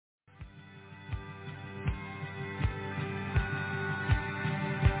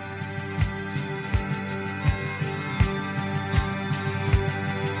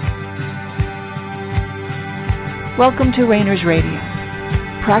Welcome to Rainers Radio,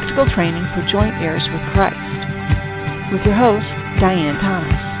 practical training for joint heirs with Christ, with your host, Diane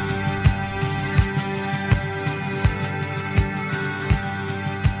Thomas.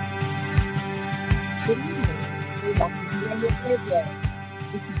 Good evening. Welcome to Rainers Radio.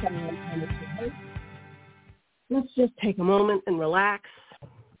 This is Diane Thomas, your host. Let's just take a moment and relax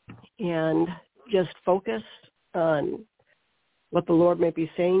and just focus on what the Lord may be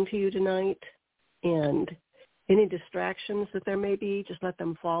saying to you tonight, and any distractions that there may be, just let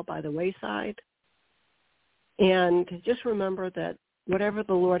them fall by the wayside. And just remember that whatever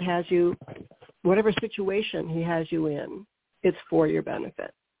the Lord has you, whatever situation he has you in, it's for your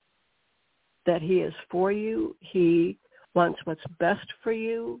benefit. That he is for you. He wants what's best for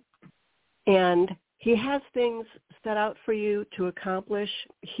you. And he has things set out for you to accomplish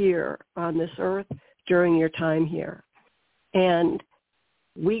here on this earth during your time here. And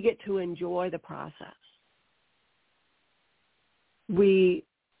we get to enjoy the process.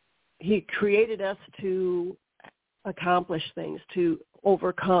 He created us to accomplish things, to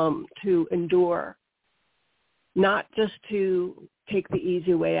overcome, to endure, not just to take the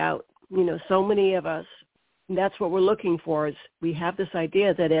easy way out. You know, so many of us, that's what we're looking for, is we have this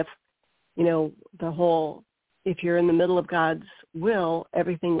idea that if you're in the middle of God's will,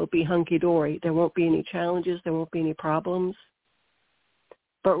 everything will be hunky-dory. There won't be any challenges. There won't be any problems.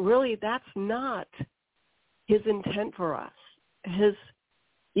 But really, that's not his intent for us.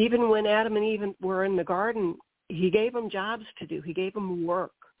 Even when Adam and Eve were in the garden, he gave them jobs to do. He gave them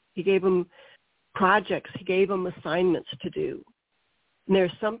work. He gave them projects. He gave them assignments to do. And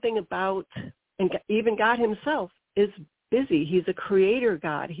there's something about, and even God himself is busy. He's a creator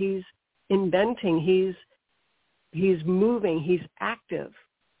God. He's inventing. He's moving. He's active.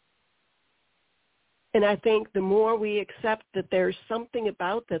 And I think the more we accept that there's something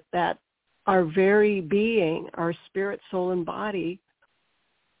about that our very being, our spirit, soul, and body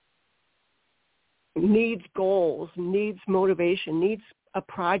needs goals, needs motivation, needs a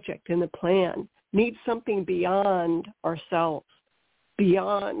project and a plan, needs something beyond ourselves,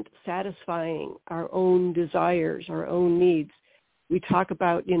 beyond satisfying our own desires, our own needs. We talk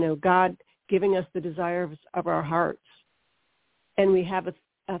about, God giving us the desires of our hearts. And we have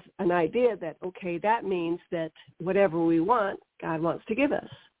an idea that, okay, that means that whatever we want, God wants to give us.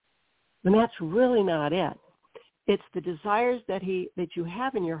 And that's really not it. It's the desires that you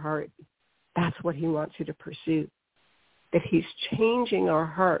have in your heart. That's what he wants you to pursue. That he's changing our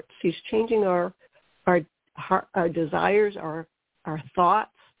hearts. He's changing our desires, our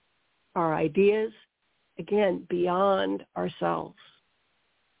thoughts, our ideas, again, beyond ourselves.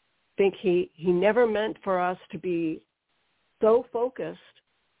 I think he never meant for us to be so focused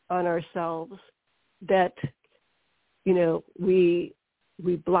on ourselves that,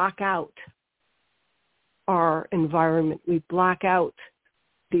 we block out our environment. We block out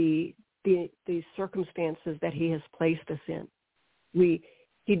the circumstances that he has placed us in. He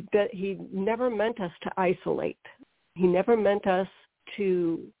never meant us to isolate. He never meant us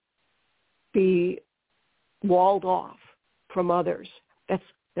to be walled off from others.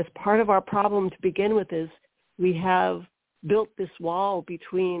 That's part of our problem to begin with, is we have built this wall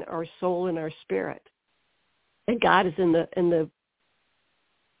between our soul and our spirit. And God is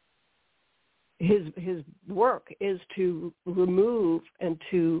his work is to remove and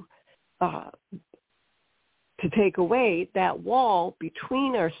to take away that wall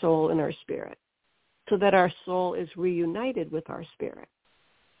between our soul and our spirit, so that our soul is reunited with our spirit.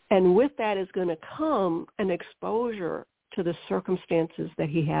 And with that is going to come an exposure to the circumstances that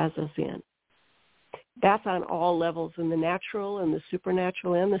he has us in. That's on all levels, in the natural and the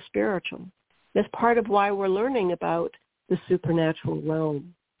supernatural and the spiritual. That's part of why we're learning about the supernatural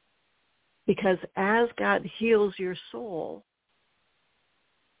realm. Because as God heals your soul,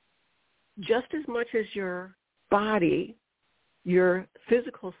 just as much as your body, your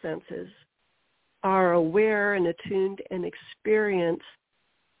physical senses are aware and attuned and experience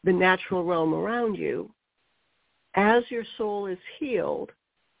the natural realm around you, as your soul is healed,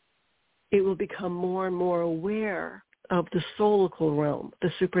 it will become more and more aware of the soulical realm,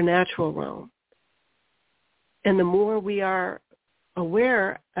 the supernatural realm. And the more we are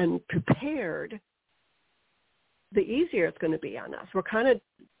aware and prepared, the easier it's going to be on us. We're kind of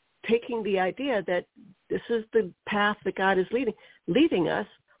taking the idea that this is the path that God is leading us.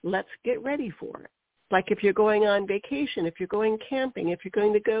 Let's get ready for it. Like if you're going on vacation, if you're going camping, if you're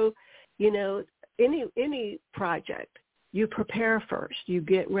going to go, any project, you prepare first. You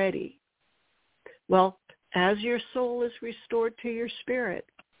get ready. Well, as your soul is restored to your spirit,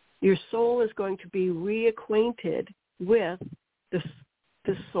 your soul is going to be reacquainted with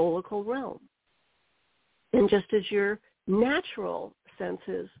the soulical realm. And just as your natural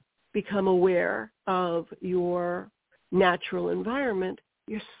senses become aware of your natural environment,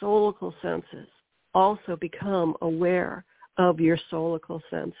 your soulical senses also become aware of your soulical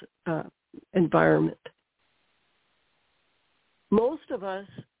sense environment. Most of us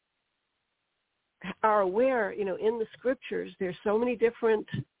are aware, in the scriptures, there's so many different,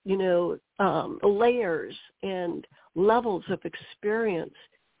 layers and levels of experience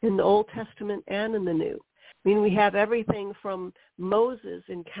in the Old Testament and in the New. I mean, we have everything from Moses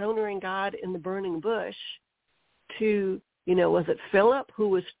encountering God in the burning bush to, was it Philip who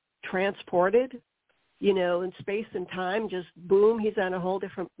was transported, in space and time, just boom, he's on a whole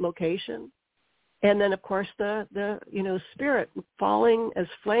different location. And then, of course, the Spirit falling as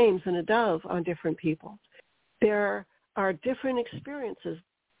flames and a dove on different people. There are different experiences.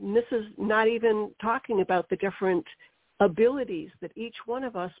 And this is not even talking about the different abilities that each one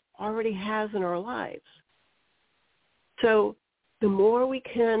of us already has in our lives. So the more we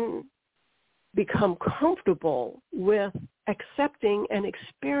can become comfortable with accepting and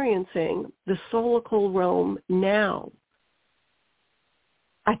experiencing the soulical realm now,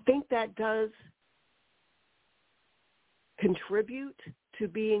 I think that does contribute to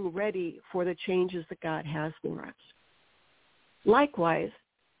being ready for the changes that God has for us. Likewise,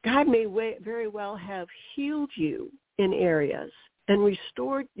 God may very well have healed you in areas and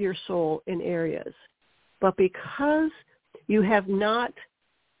restored your soul in areas, but because you have not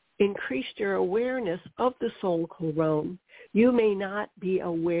increased your awareness of the soulical realm, you may not be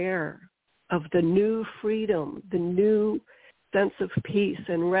aware of the new freedom, the new sense of peace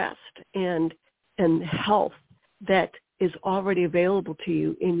and rest and health that is already available to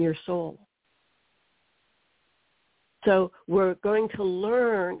you in your soul. So we're going to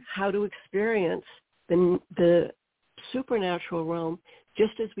learn how to experience the supernatural realm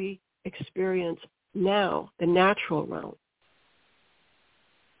just as we experience now the natural realm.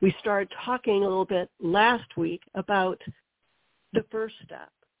 We started talking a little bit last week about the first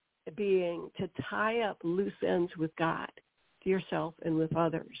step being to tie up loose ends with God, to yourself and with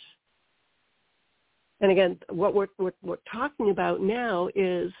others. And again, what we're talking about now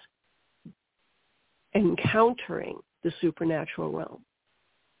is encountering the supernatural realm.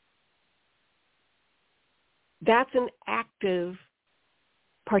 That's an active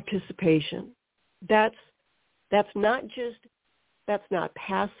participation. That's not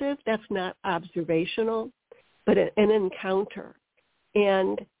passive, that's not observational, but an encounter.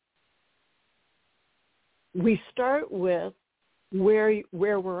 And we start with where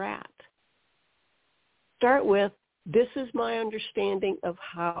we're at. Start with, this is my understanding of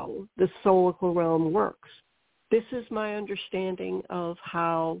how the soulical realm works. This is my understanding of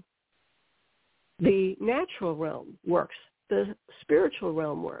how the natural realm works, the spiritual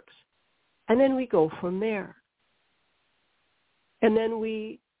realm works. And then we go from there. And then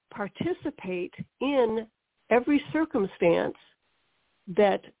we participate in every circumstance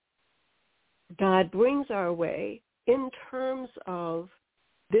that God brings our way in terms of,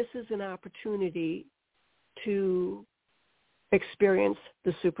 this is an opportunity to experience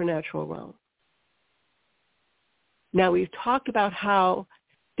the supernatural realm. Now, we've talked about how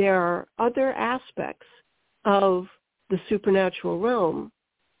there are other aspects of the supernatural realm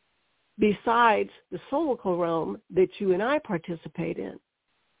besides the soulical realm that you and I participate in.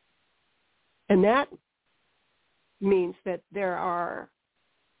 And that means that there are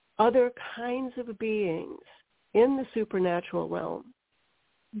other kinds of beings in the supernatural realm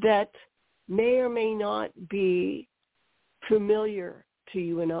that may or may not be familiar to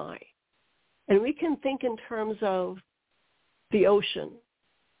you and I. And we can think in terms of the ocean.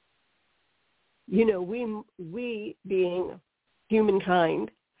 We being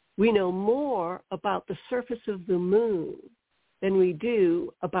humankind, we know more about the surface of the moon than we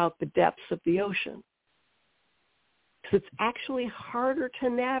do about the depths of the ocean. So it's actually harder to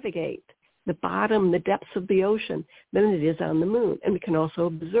navigate the bottom, the depths of the ocean than it is on the moon. And we can also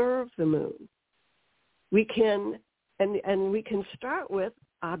observe the moon. We can, and we can start with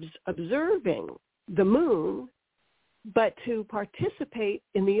observing the moon, but to participate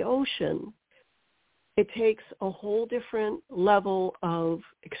in the ocean, it takes a whole different level of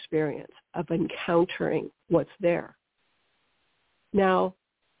experience, of encountering what's there. Now,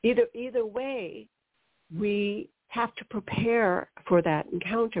 either way, we have to prepare for that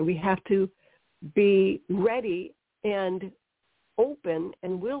encounter. We have to be ready and open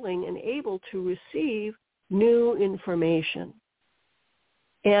and willing and able to receive new information.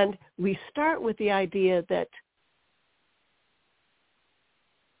 And we start with the idea that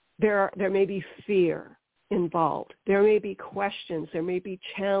there may be fear involved. There may be questions. There may be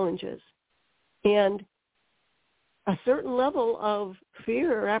challenges. And a certain level of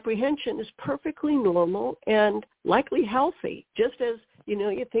fear or apprehension is perfectly normal and likely healthy, just as,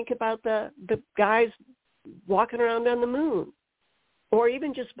 you think about the guys walking around on the moon, or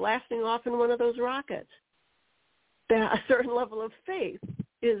even just blasting off in one of those rockets. A certain level of faith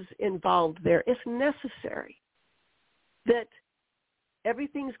is involved there. It's necessary that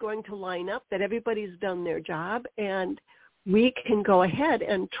everything's going to line up, that everybody's done their job, and we can go ahead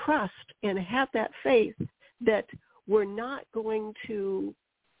and trust and have that faith that we're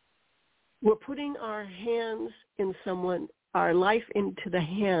putting our life into the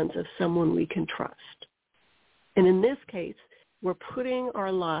hands of someone we can trust. And in this case, we're putting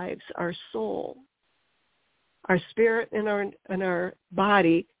our lives, our soul, our spirit, and our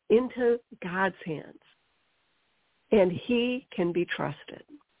body into God's hands. And he can be trusted.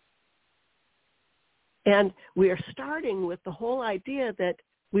 And we are starting with the whole idea that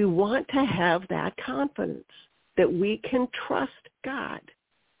we want to have that confidence, that we can trust God.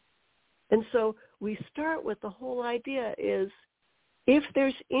 And so we start with the whole idea is, if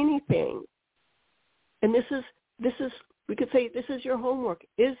there's anything, and this is we could say this is your homework,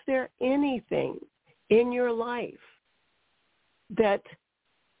 is there anything in your life that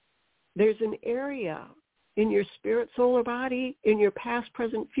there's an area in your spirit, soul, or body, in your past,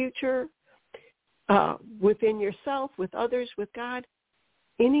 present, future, within yourself, with others, with God,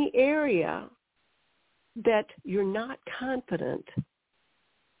 any area that you're not confident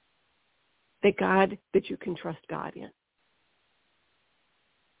that you can trust God in?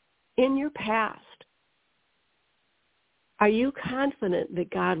 In your past, are you confident that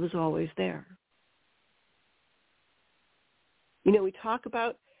God was always there? We talk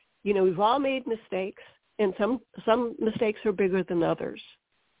about, we've all made mistakes, and some mistakes are bigger than others.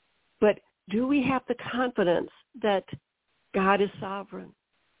 But do we have the confidence that God is sovereign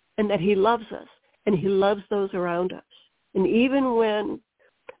and that he loves us and he loves those around us? And even when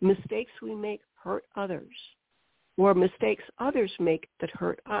mistakes we make hurt others, or mistakes others make that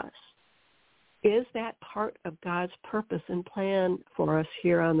hurt us, is that part of God's purpose and plan for us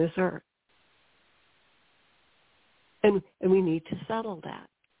here on this earth? And we need to settle that.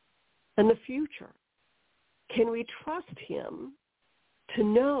 And the future. Can we trust him to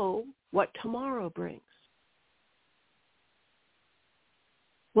know what tomorrow brings?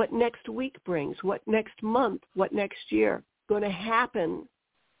 What next week brings? What next month? What next year? Going to happen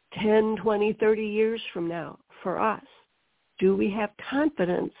 10, 20, 30 years from now for us? Do we have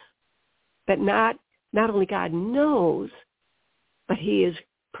confidence that not only God knows, but he is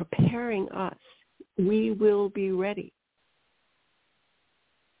preparing us? We will be ready.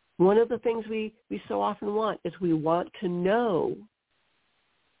 One of the things we so often want is we want to know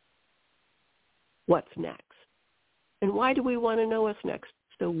what's next. And why do we want to know what's next?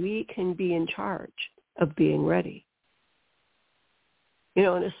 So we can be in charge of being ready.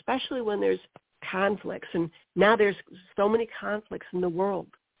 And especially when there's conflicts, and now there's so many conflicts in the world.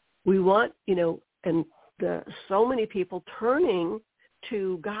 We want, so many people turning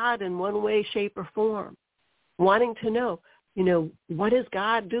to God in one way, shape, or form, wanting to know, what is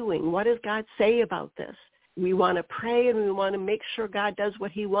God doing? What does God say about this? We want to pray, and we want to make sure God does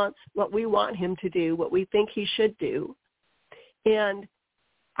what he wants, what we want him to do, what we think he should do. And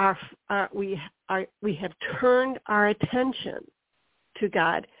we have turned our attention to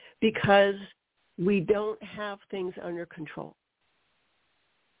God because we don't have things under control.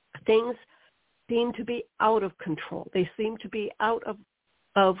 Things seem to be out of control. They seem to be out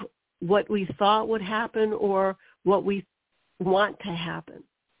of what we thought would happen or what we want to happen.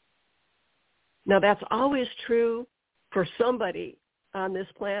 Now, that's always true for somebody on this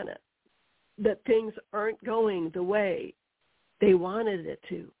planet, that things aren't going the way they wanted it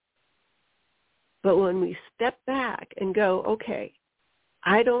to. But when we step back and go, okay,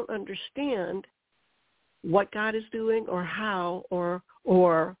 I don't understand what God is doing or how or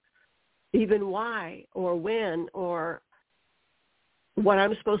even why or when or what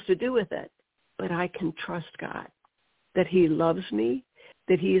I'm supposed to do with it, but I can trust God, that he loves me,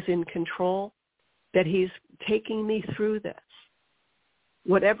 that he is in control, that he's taking me through this,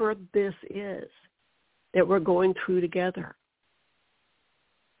 whatever this is that we're going through together.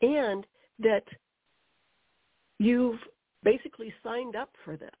 And that you've basically signed up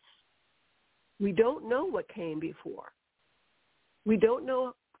for this. We don't know what came before. We don't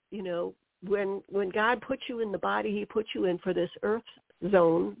know, when God put you in the body he put you in for this earth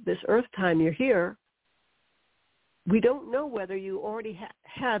zone, this earth time you're here, we don't know whether you already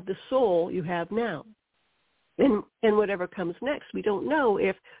had the soul you have now. And whatever comes next, we don't know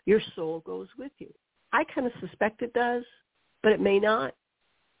if your soul goes with you. I kind of suspect it does, but it may not.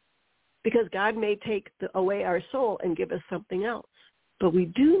 because God may take away our soul and give us something else. But we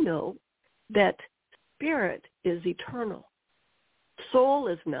do know that spirit is eternal. Soul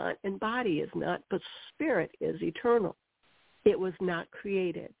is not and body is not, but spirit is eternal. It was not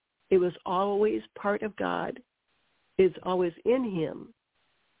created. It was always part of God, is always in him,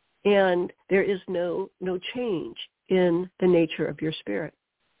 and there is no change in the nature of your spirit.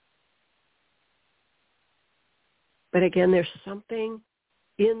 But again, there's something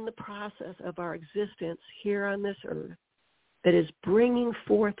in the process of our existence here on this earth that is bringing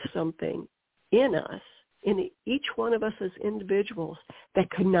forth something in us, in each one of us as individuals, that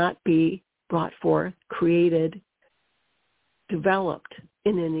could not be brought forth, created, developed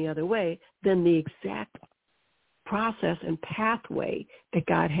in any other way than the exact process and pathway that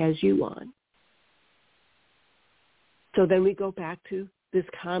God has you on. So then we go back to this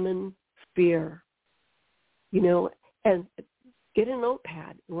common fear, and get a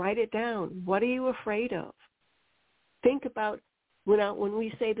notepad, write it down. What are you afraid of? Think about when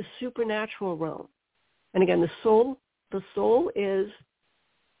we say the supernatural realm. And again, the soul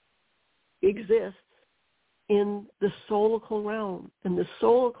exists in the soulical realm. And the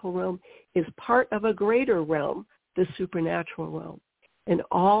soulical realm is part of a greater realm, the supernatural realm. And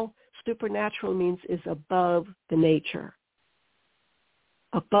all supernatural means is above the nature,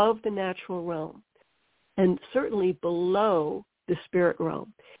 above the natural realm, and certainly below the spirit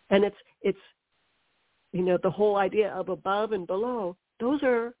realm. And it's the whole idea of above and below, those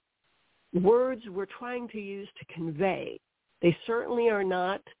are words we're trying to use to convey. They certainly are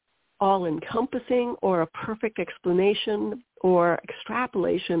not all-encompassing or a perfect explanation or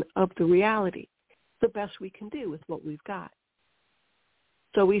extrapolation of the reality. The best we can do with what we've got.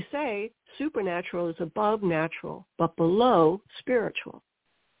 So we say supernatural is above natural, but below spiritual.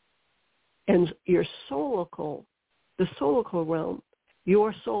 And your the soulical realm,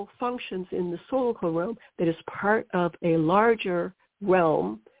 your soul functions in the soulical realm that is part of a larger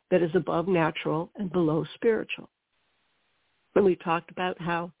realm that is above natural and below spiritual. When we talked about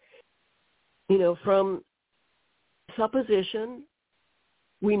how, from supposition,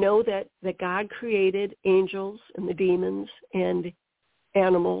 we know that God created angels and the demons and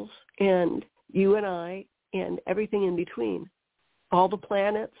animals and you and I and everything in between, all the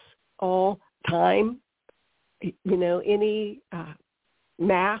planets, all time, any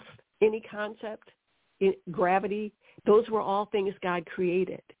math, any concept, gravity, those were all things God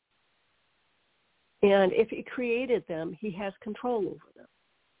created. And if he created them, he has control over them.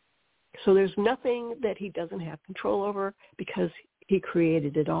 So there's nothing that he doesn't have control over because he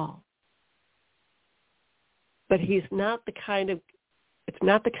created it all. But it's not the kind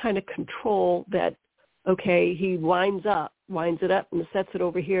of control that, okay, he winds it up and sets it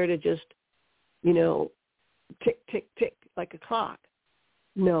over here to just, tick, tick, tick like a clock.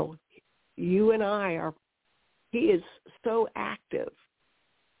 No, you and he is so active.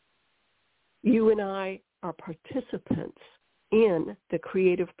 You and I are participants in the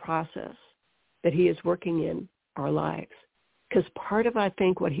creative process that he is working in our lives. Because part of, I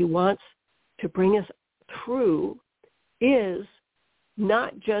think, what he wants to bring us through is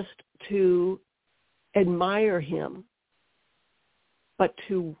not just to admire him, but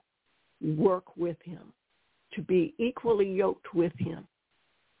to work with him, to be equally yoked with him,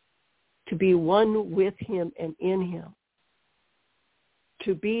 to be one with him and in him,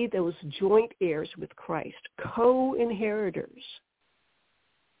 to be those joint heirs with Christ, co-inheritors,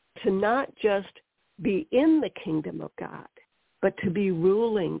 to not just be in the kingdom of God, but to be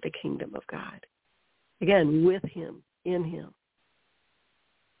ruling the kingdom of God. Again, with him, in him.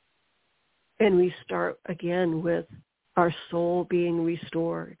 And we start again with our soul being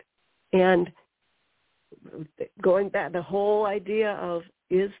restored. And going back, the whole idea of,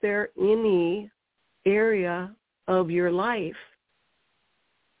 is there any area of your life,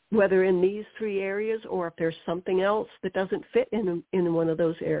 whether in these three areas or if there's something else that doesn't fit in one of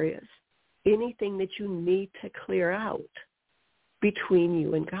those areas, anything that you need to clear out between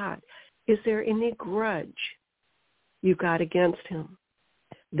you and God? Is there any grudge you got against him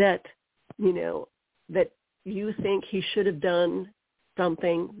that you think he should have done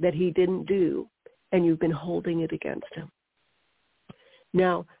something that he didn't do and you've been holding it against him?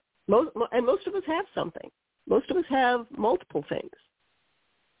 Now, most of us have something. Most of us have multiple things.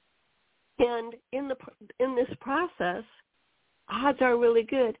 And in this process, odds are really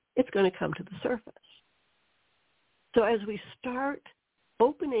good it's going to come to the surface. So as we start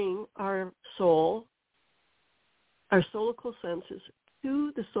opening our soul, our soulical senses,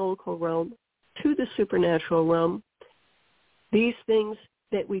 to the soulical realm, to the supernatural realm, these things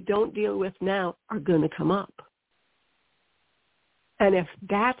that we don't deal with now are going to come up. And if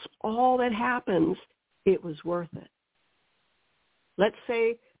that's all that happens, it was worth it. Let's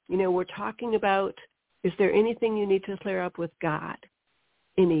say, we're talking about, is there anything you need to clear up with God?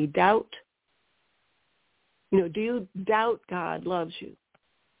 Any doubt? Do you doubt God loves you?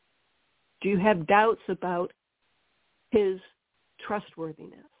 Do you have doubts about his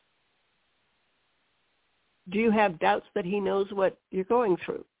trustworthiness? Do you have doubts that he knows what you're going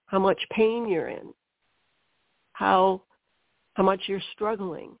through, how much pain you're in, how much you're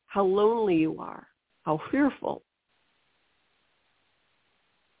struggling, how lonely you are, how fearful?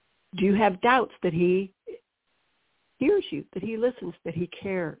 Do you have doubts that he hears you, that he listens, that he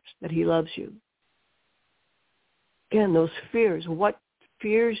cares, that he loves you? Again, those fears. What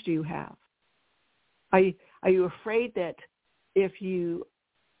fears do you have? Are you afraid that if you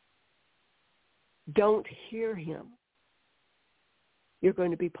don't hear him, you're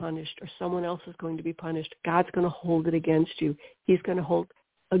going to be punished, or someone else is going to be punished? God's going to hold it against you. He's going to hold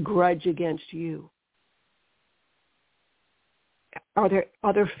a grudge against you. Are there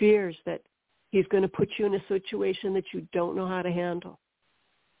other fears that he's going to put you in a situation that you don't know how to handle?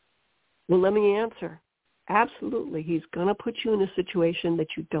 Well, let me answer. Absolutely. He's going to put you in a situation that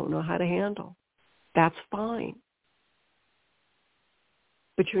you don't know how to handle. That's fine.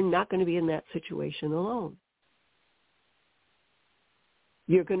 But you're not going to be in that situation alone.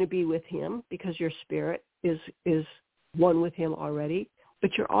 You're going to be with him because your spirit is one with him already,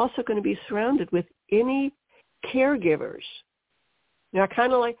 but you're also going to be surrounded with any caregivers. Now,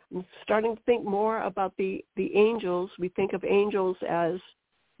 I'm starting to think more about the angels. We think of angels as,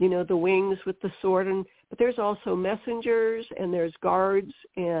 the wings with the sword, but there's also messengers, and there's guards,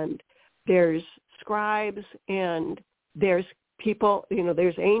 and there's scribes, and there's people,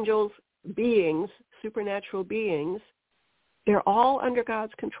 there's angels, beings, supernatural beings. They're all under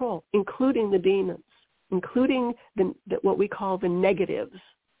God's control, including the demons, including what we call the negatives,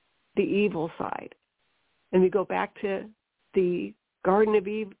 the evil side. And we go back to the Garden of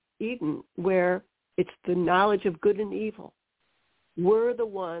Eden, where it's the knowledge of good and evil. We're the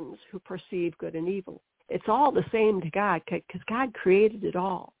ones who perceive good and evil. It's all the same to God, because God created it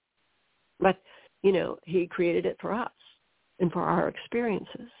all. But, he created it for us and for our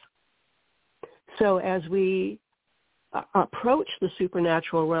experiences. So as we approach the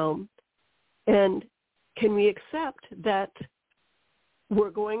supernatural realm, and can we accept that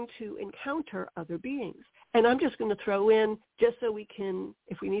we're going to encounter other beings? And I'm just going to throw in, just so we can,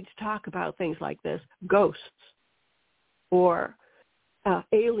 if we need to talk about things like this, ghosts or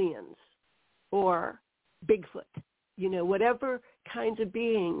aliens or Bigfoot, whatever kinds of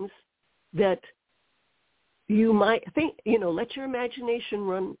beings that you might think, let your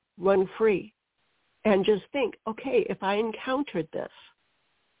imagination run free and just think, okay, if I encountered this,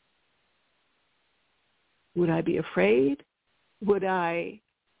 would I be afraid? Would I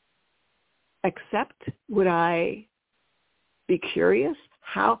accept? Would I be curious?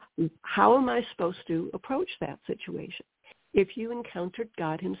 How am I supposed to approach that situation? If you encountered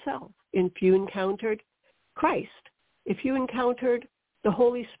God himself, if you encountered Christ, if you encountered the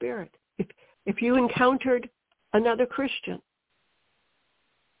Holy Spirit, if you encountered another Christian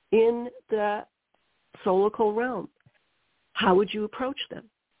in the soulical realm, how would you approach them?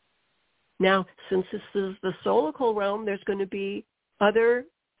 Now, since this is the soulical realm, there's going to be other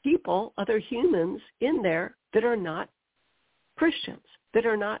people, other humans in there that are not Christians, that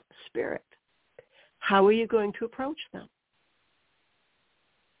are not spirit. How are you going to approach them?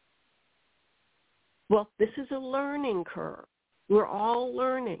 Well, this is a learning curve. We're all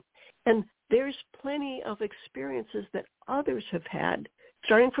learning. And there's plenty of experiences that others have had,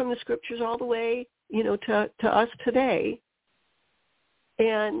 starting from the scriptures all the way, to us today.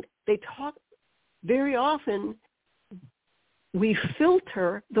 And they talk very often, we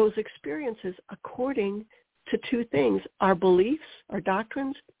filter those experiences according to two things: our beliefs, our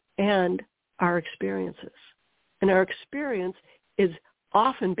doctrines, and our experiences. And our experience is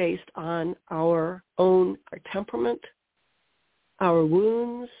often based on our temperament, our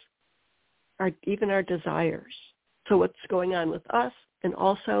wounds, even our desires. So what's going on with us, and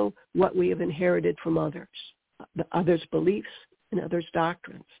also what we have inherited from others, the others' beliefs and others'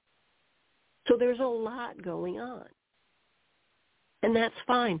 doctrines. So there's a lot going on. And that's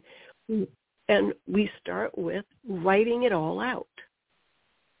fine. And we start with writing it all out.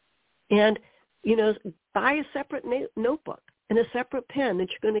 And, buy a separate notebook and a separate pen that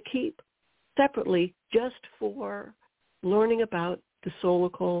you're going to keep separately just for learning about the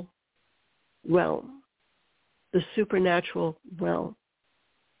soulical realm, the supernatural realm.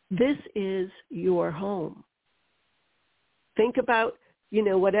 This is your home. Think about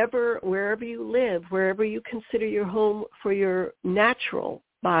wherever you live, wherever you consider your home for your natural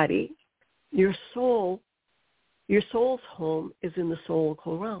body, your soul's home is in the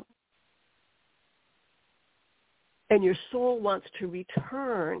soulical realm. And your soul wants to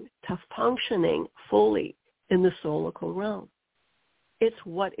return to functioning fully in the soulical realm. It's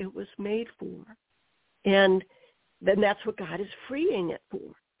what it was made for. And then that's what God is freeing it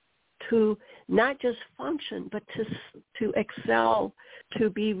for, to not just function, but to excel, to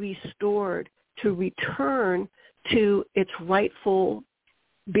be restored, to return to its rightful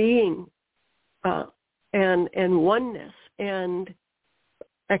being and oneness and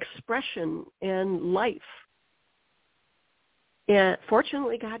expression and life. And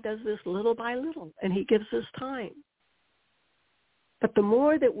fortunately, God does this little by little, and he gives us time. But the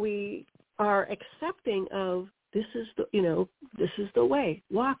more that we are accepting of this is the way,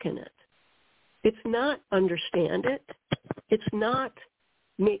 walk in it. It's not understand it. It's not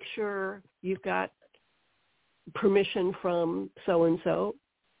make sure you've got permission from so-and-so.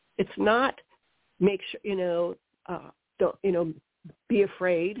 It's not make sure, don't, be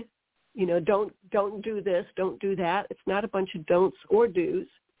afraid. Don't do this, don't do that. It's not a bunch of don'ts or do's.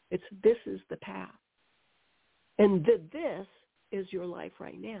 It's this is the path. And this is your life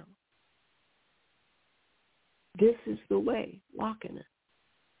right now. This is the way. Walk in it.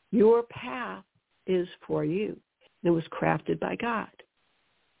 Your path is for you. And it was crafted by God.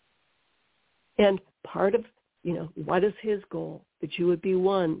 And part of, what is his goal? That you would be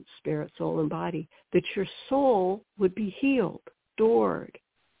one, spirit, soul, and body. That your soul would be healed, restored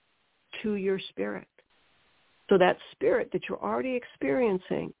to your spirit. So that spirit that you're already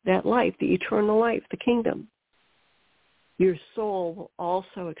experiencing, that life, the eternal life, the kingdom, your soul will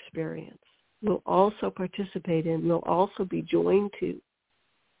also experience, will also participate in, will also be joined to.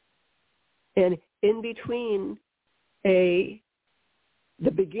 And in between the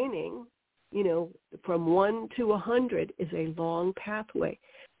beginning, from 1 to 100 is a long pathway.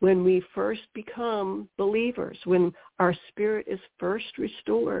 When we first become believers, when our spirit is first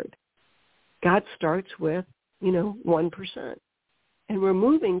restored, God starts with, 1%. And we're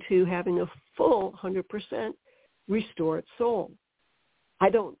moving to having a full 100% restored soul. I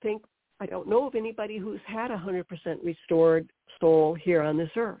don't know of anybody who's had a 100% restored soul here on this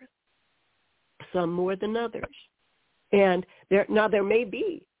earth. Some more than others. And there may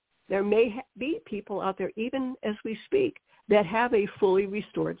be people out there, even as we speak, that have a fully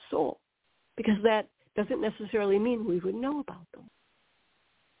restored soul, because that doesn't necessarily mean we would know about them.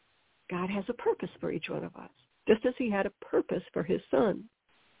 God has a purpose for each one of us, just as he had a purpose for his son.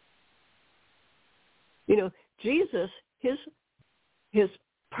 Jesus, his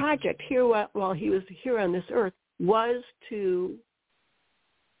project here while he was here on this earth was to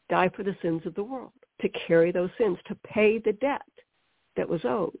die for the sins of the world, to carry those sins, to pay the debt that was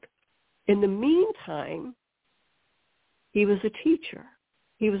owed. In the meantime, he was a teacher.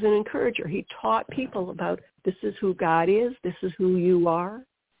 He was an encourager. He taught people about this is who God is, this is who you are.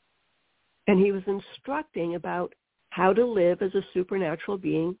 And he was instructing about how to live as a supernatural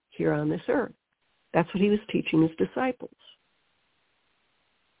being here on this earth. That's what he was teaching his disciples.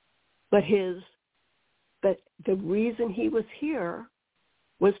 But the reason he was here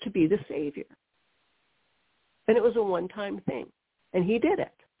was to be the Savior. And it was a one-time thing. And he did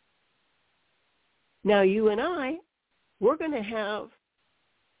it. Now you and I, we're going to have,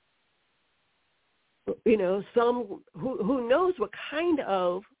 some who knows what kind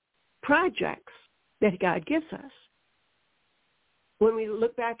of projects that God gives us. When we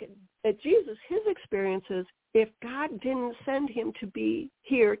look back at Jesus, his experiences, if God didn't send him to be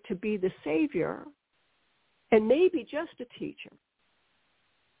here to be the Savior and maybe just a teacher,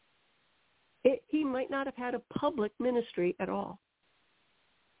 he might not have had a public ministry at all.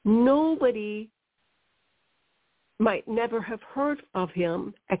 Nobody might never have heard of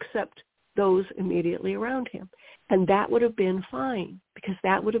him except those immediately around him. And that would have been fine, because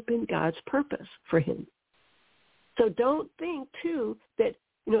that would have been God's purpose for him. So don't think, too, that,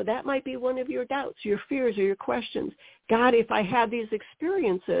 that might be one of your doubts, your fears, or your questions. God, if I have these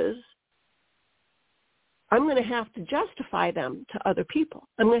experiences, I'm going to have to justify them to other people.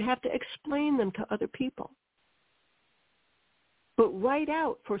 I'm going to have to explain them to other people. But write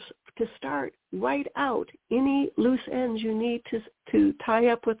out, to start, write out any loose ends you need to tie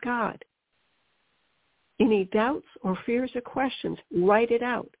up with God. Any doubts or fears or questions, write it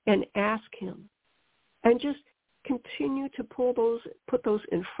out and ask him. And just continue to put those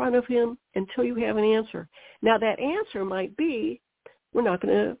in front of him until you have an answer. Now that answer might be, we're not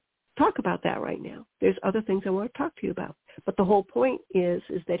going to talk about that right now. There's other things I want to talk to you about. But the whole point is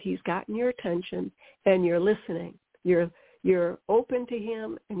that he's gotten your attention and you're listening. You're you're open to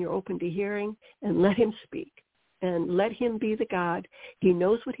him and you're open to hearing, and let him speak. And let him be the God. He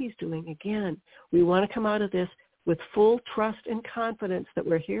knows what he's doing. Again, we want to come out of this with full trust and confidence that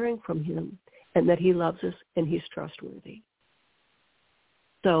we're hearing from him and that he loves us and he's trustworthy.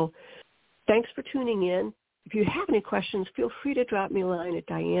 So thanks for tuning in. If you have any questions, feel free to drop me a line at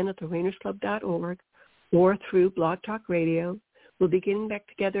diane@therainersclub.org or through Blog Talk Radio. We'll be getting back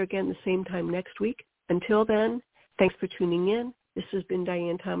together again the same time next week. Until then, thanks for tuning in. This has been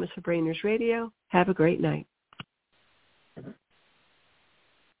Diane Thomas of Rainers Radio. Have a great night.